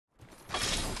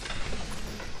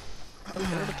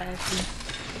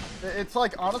It's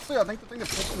like, honestly, I think the thing that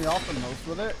pisses me off the most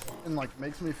with it, and like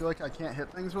makes me feel like I can't hit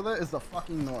things with it, is the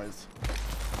fucking noise.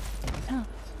 Oh.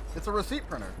 It's a receipt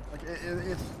printer. Like,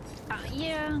 it's...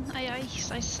 Yeah, I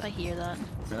hear that.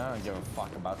 I don't give a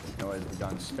fuck about the noise the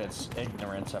gun spits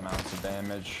ignorant amounts of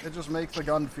damage. It just makes the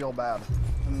gun feel bad.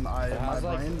 And my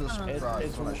brain just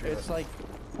cries when I shoot it. It's like,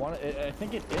 I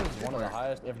think it is one of the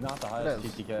highest, if not the highest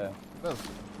TTK. It is.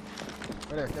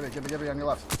 Right here, get me on your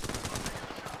left.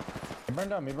 You burned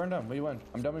down, we win.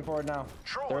 I'm dumping forward now.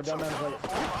 Third down man's like...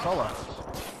 Solo.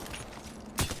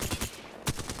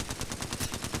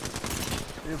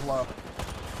 He's low.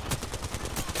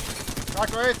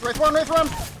 Knocked Wraith one!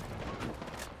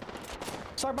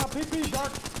 Sorry about PP,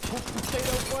 Dark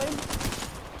Potato Flame.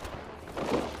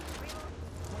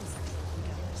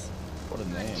 What a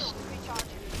name.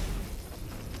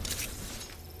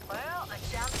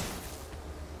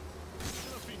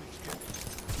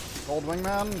 Gold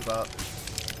wingman, but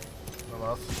no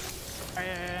less.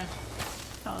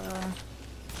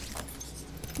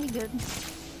 He good.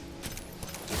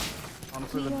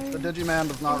 Honestly, the Digiman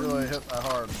does not really hit that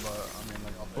hard, but I mean,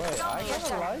 like, I'll take it. Wait, I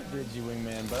kinda like Digi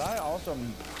Wingman, but I also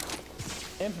am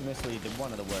infamously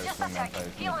one of the worst wingman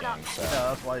players in the game, so. Yeah,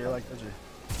 that's why you like Digi.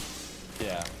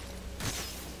 Yeah.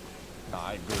 No,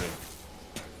 I agree.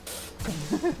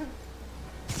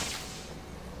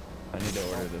 I need to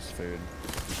order this food.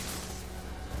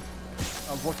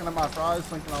 I was looking at my fries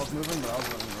thinking I was moving, but I was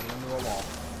running into a wall.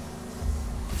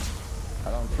 I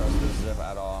don't trust this zip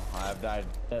at all. I've died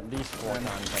at least 4 times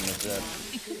on this zip.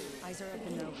 Eyes are up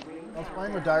and no. I was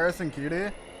playing with Dyrus and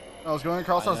Cutie. I was going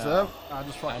across that zip. I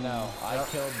just fucking... I know. I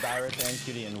killed Dyrus and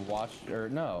Cutie and watched... Or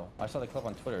no. I saw the clip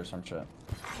on Twitter or some shit.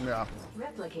 Yeah.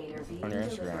 On your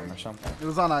Instagram or something. It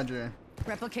was on IG.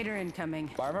 Replicator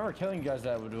incoming. But I remember killing you guys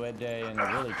that day in a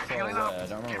really troll way. I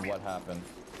don't remember what happened.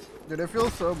 Dude, it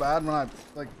feels so bad when I...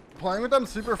 Like, playing with them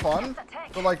super fun.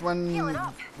 But like when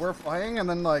we're playing and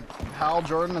then like Hal,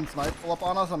 Jordan, and Snipe pull up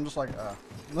on us, I'm just like,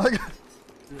 like,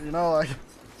 you know, like.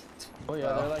 Oh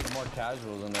yeah, they're like more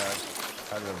casual than they're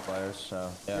casual players. So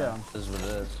yeah, this is what it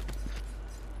is.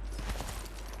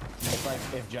 It's like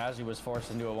if Jazzy was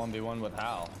forced into a 1v1 with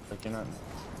Hal, like you're not,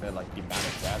 they'd like be mad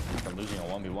at Jazzy for losing a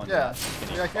 1v1. Yeah,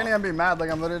 I can't even be mad.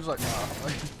 Like I'm literally just like,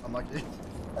 like I'm lucky.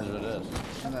 That's what it is.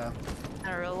 Yeah. In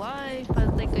real life, I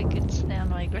think I could stand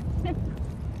my ground.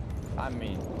 I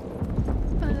mean,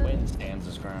 the wind stands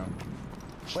his ground.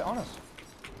 Wait, honest.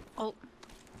 Oh.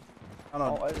 I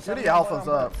don't know. City Alpha's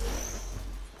up.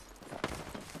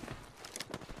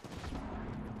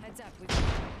 Heads up.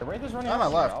 The Wraith is running on my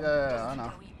left. Alpha. Yeah, I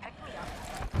know.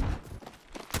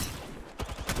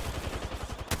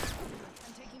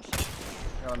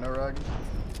 Got no reg.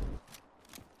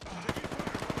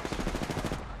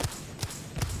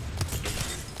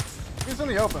 He's in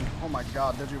the open. Oh my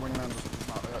god, Digi Wingman is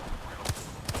not it.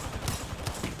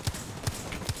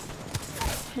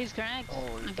 He's cracked.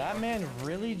 Oh, that man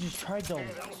really just tried to.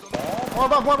 More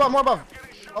above, more above, more above.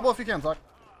 Double if you can, Zuck.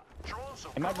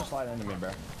 He might just slide into me,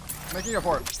 bro. Making a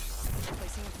fort.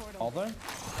 All there?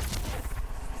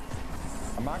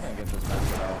 I'm not gonna get this back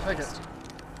at all. Take it.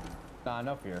 Nah,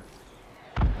 no fear.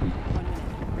 1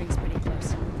 minute. Ring's pretty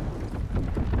close.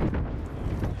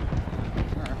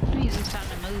 He's just time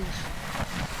to move.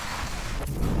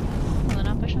 Are they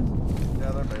not pushing?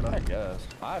 Yeah, they're beta. I guess.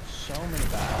 I have so many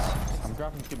bats. I'm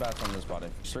dropping 2 bats on this body.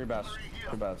 3 bats.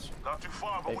 2 bats.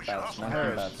 8 bats. 19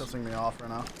 Hair is bats. pissing me off right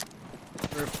now.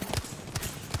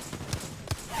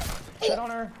 Shit on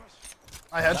her.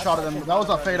 I headshotted him. That was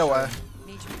a fadeaway.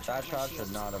 That shot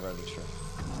should not have registered.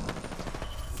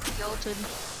 Jolted.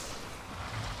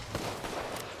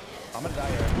 I'm gonna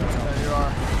die here. Yeah, you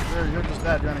are. You're just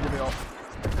dead. You're gonna give me ult.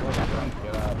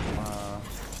 Get up.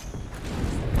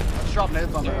 Let's drop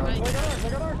nades on there.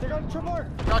 They got triple arc.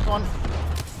 Got one.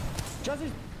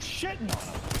 Jesse's shitting on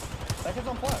him. That kid's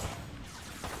on flash.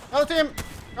 Another team.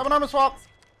 Grab an armor swap.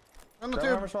 In the Grab an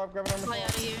tube. armor swap, grab an armor Fly out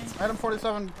swap. of here. Item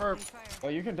 47 per.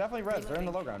 Well, you can definitely res. They're in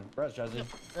the low ground. Res, Jesse.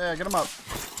 Yeah, get him up.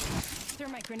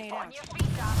 Thermite grenade out.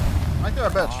 Right there,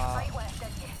 bitch.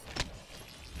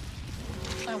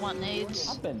 I want nades.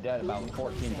 I've been dead about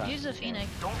 14 times. Use a phoenix.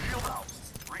 Oh,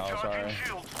 sorry.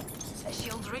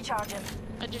 Shield's recharging.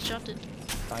 I just dropped it.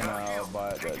 I know,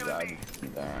 but Dude, I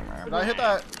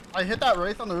hit that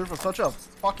Wraith on the roof with such a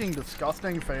fucking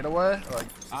disgusting fadeaway. Like,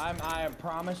 I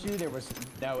promise you, there was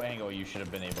no angle you should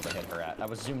have been able to hit her at. I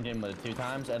was zoomed in with it 2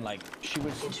 times, and like she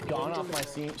was gone off my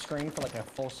screen for like a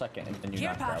full second, and then you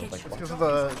knocked her out. I was like, because of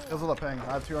the ping.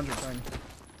 I have 200 ping.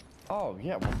 Oh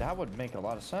yeah, well that would make a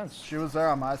lot of sense. She was there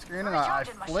on my screen, and I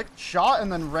flicked, shot,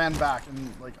 and then ran back,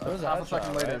 and like half a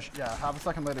second later, right? yeah, half a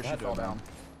second later she fell down.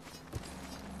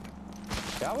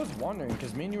 Yeah, I was wondering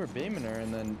because me and you were beaming her,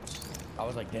 and then I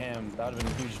was like, damn, that would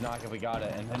have been a huge knock if we got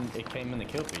it, and then it came in the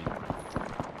kill feed.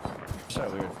 So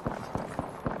weird.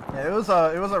 Yeah,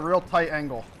 it was a real tight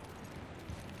angle.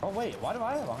 Oh wait, why do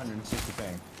I have 160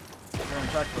 ping? We're in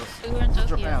Texas. We were in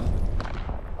Tokyo. Japan.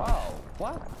 Oh,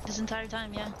 what? This entire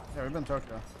time, yeah. Yeah, we've been in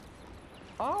Tokyo.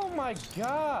 Oh my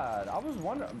god, I was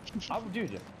wondering,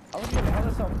 dude, I was getting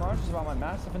hella self-conscious about my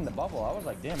massive in the bubble. I was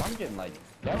like, damn, I'm getting like.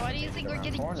 Why do you think we're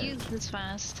getting used this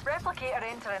fast? Replicator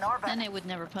entering orbit. And it would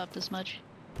never pop this much.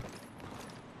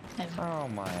 Ever. Oh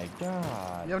my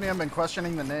god. You haven't even been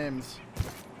questioning the names.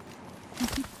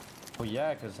 Well,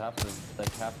 yeah, because half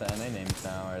the NA names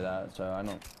now are that, so I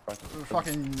don't. They're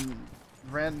fucking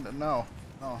random. No,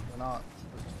 they're not.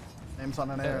 Names on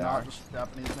NA are not just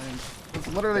Japanese names. It's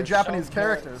literally Japanese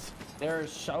characters. There are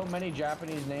so many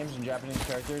Japanese names and Japanese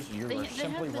characters. You're They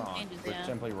simply have been wrong. changes, You're yeah.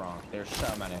 simply wrong. There's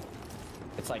so many.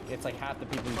 It's like half the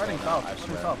people. Fighting I south.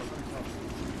 swear. Fighting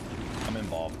south. I'm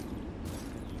involved.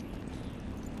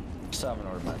 7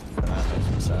 order match. That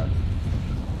makes me sad.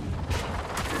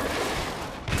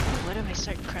 What if I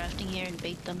start crafting here and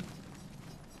bait them?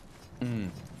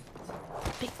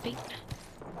 Bait.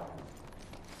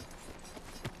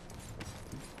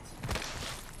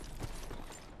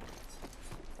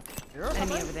 Here?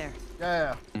 Enemy over there.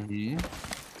 Yeah.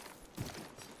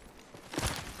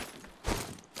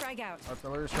 Frag out.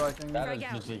 Artillery striking. That Frag is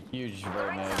out. just a huge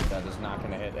grenade that is not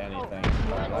going to hit anything.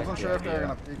 I wasn't sure if they were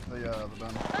gonna peek the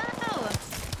bin. Oh!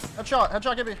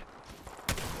 Headshot, Gibby.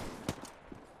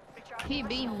 He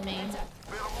beamed me.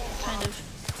 Kind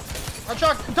of.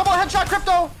 Headshot, double headshot,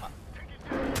 crypto.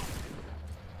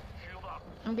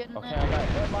 I'm getting Okay, it. I got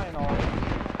hit by an all.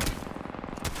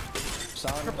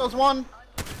 Sound. Crypto's one.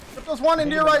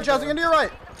 Into your right, Jazzy. Into your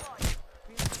right.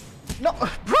 No, bro,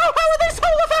 how are they so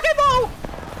fucking low?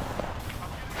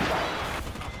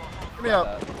 Give me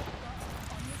up.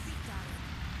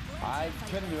 I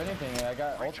couldn't do anything. I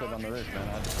got ulted on the roof, man.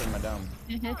 I just hit my dome.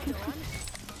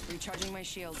 Recharging my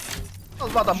shields. I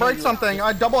was about to break something.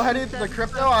 I double-headed the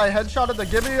crypto. I headshotted the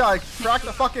Gibby. I cracked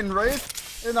the fucking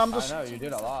wraith, and I'm just. I know you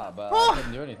did a lot, but I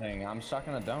couldn't do anything. I'm stuck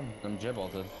in a dome. I'm jib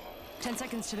ulted. 10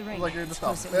 seconds to the ring. Like you're just a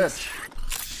Close at least. bitch.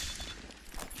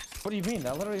 What do you mean?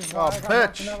 That literally is Oh, why I got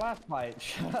knocked in bitch. that last fight.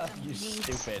 Shut up, you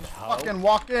stupid hoe. Fucking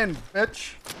walk in,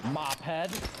 bitch. Mop head.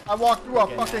 I walked through a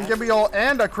fucking Gibby ult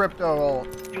and a crypto ult.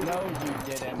 No, you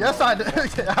didn't. Yes, I did.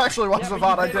 It actually was Yeah, a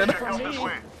bot. I but you did. it for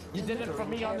me. You did it for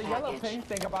me on the yellow ping.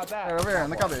 Think about that. Right over here, in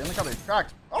the cubby,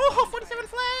 Cracked. Oh, 47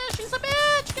 flash. He's a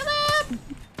bitch. Kill him.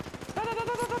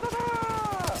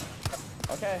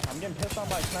 Okay, I'm getting pissed on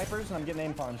by snipers and I'm getting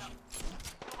aim punched.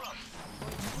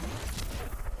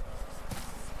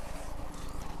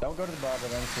 Don't go to the bar,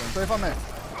 but then soon. Safe on me.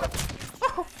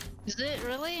 Is it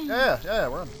really? Yeah,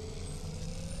 we're in.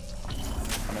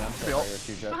 I mean, I'm safe right here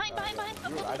too, Jet. Behind.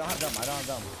 I don't have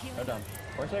dumb. No dumb.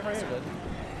 We're safe right here, dude.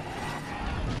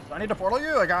 Do I need to portal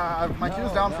you? My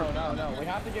queue's down for. No. We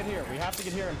have to get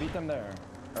here and beat them there.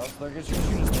 Or else they're just gonna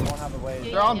shoot us. They won't have a way.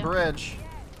 They're on bridge.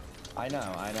 I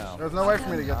know. There's no way for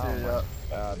me to get to you yet.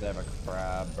 God, they have a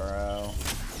crab, bro.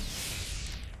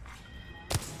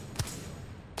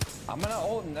 I'm gonna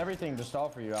ult and everything to stall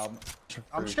for you.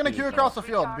 I'm just gonna queue across the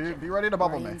field. Be ready to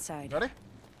bubble Right me. inside. Ready?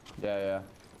 Yeah.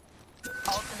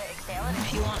 Ultimate excelling.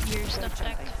 If you want your stuff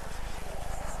back.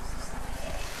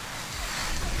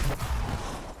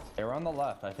 They're on the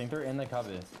left. I think they're in the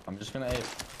cubby. I'm just gonna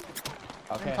ace.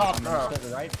 Okay, top, I'm gonna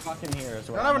sit right fucking here as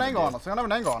They well. don't have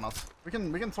an angle on us. We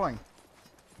can swing.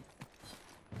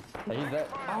 He's there.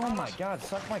 Oh my god,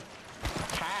 suck my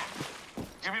cat.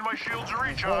 Giving my shields a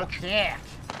recharge. Yeah.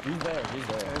 He's there.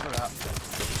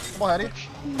 Double heady.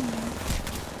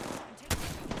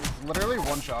 Literally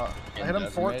one shot. I hit him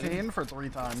 14 for 3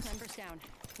 times. Members down.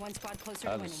 One squad closer to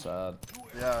That winning. is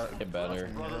Yeah. get better. Yeah,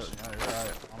 you're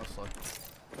right, honestly.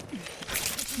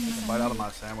 Bite out of my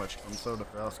sandwich. I'm so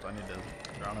depressed. I need to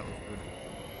drown it with food.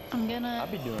 I'm gonna. I'll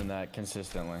be doing that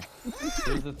consistently.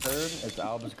 Here's the third. It's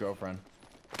Alba's girlfriend.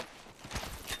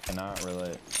 Cannot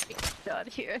relate. God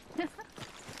here.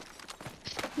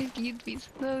 You'd be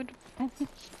so depressed.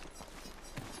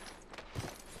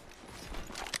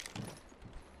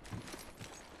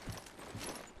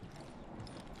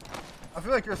 I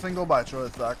feel like you're single by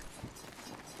choice, Zach.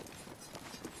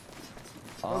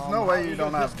 There's no way you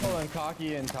don't have. How and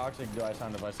cocky and toxic do I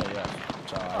sound if I say yes?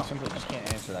 So I simply just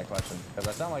can't answer that question because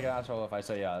I sound like an asshole if I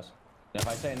say yes. And if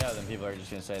I say no, then people are just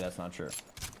gonna say that's not true.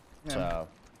 Yeah. So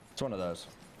it's one of those.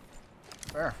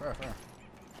 Fair.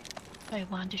 I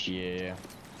want to shoot. Yeah.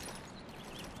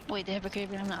 Wait, they have a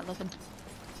creeper. I'm not looking.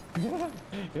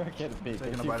 You're kidding me. Taking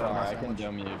It's a too bite out of far. my I can sandwich.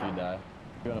 dome you if you die.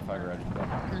 You're gonna fuck ready.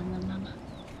 No.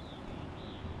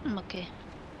 I'm okay.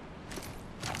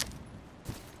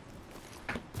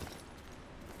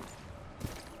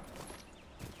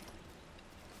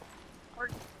 We're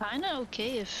kinda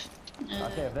okay if.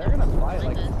 Okay, if they're gonna fight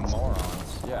like kinda-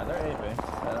 morons. Yeah, they're AV.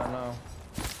 I don't know.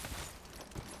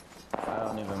 I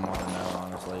don't even want to know,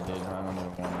 honestly, dude. I don't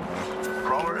even want to know.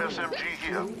 Crawler SMG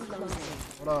here.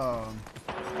 What,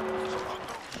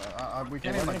 we Okay,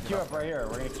 can't we're even gonna like, queue up right here.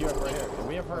 We're gonna queue up right here.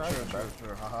 We have her True, right true,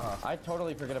 true. Ha ha ha. I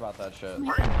totally forget about that shit.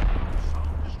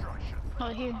 Destruction. Oh,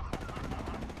 here.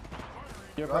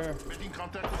 Queue up right here. Making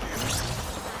contact with you.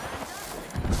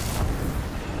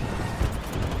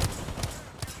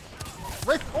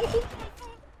 Wait! Oh!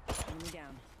 Enemy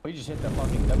down. We just hit the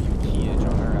fucking WTH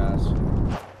on her ass.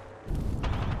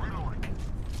 Reloading.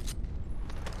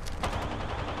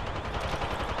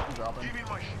 I'm dropping. Give me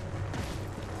my shield.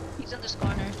 He's in this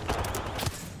corner.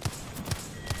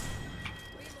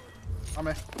 I'm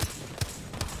in.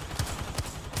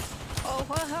 Oh,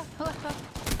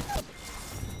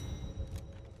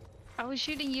 I was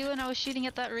shooting you and I was shooting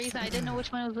at that reason. I didn't know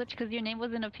which one was which because your name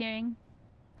wasn't appearing.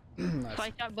 Nice. So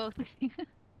I shot both of you.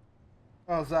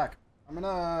 Oh, Zach. I'm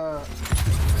gonna...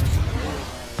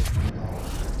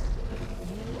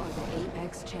 You are the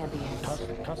Apex champions.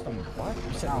 Custom what?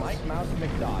 You said Mike, Mouse,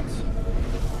 McDots.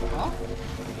 Huh?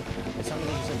 It sounded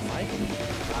like you said Mike,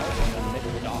 Mouse, and then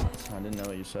McDots. I didn't know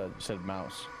what you said. You said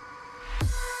Mouse.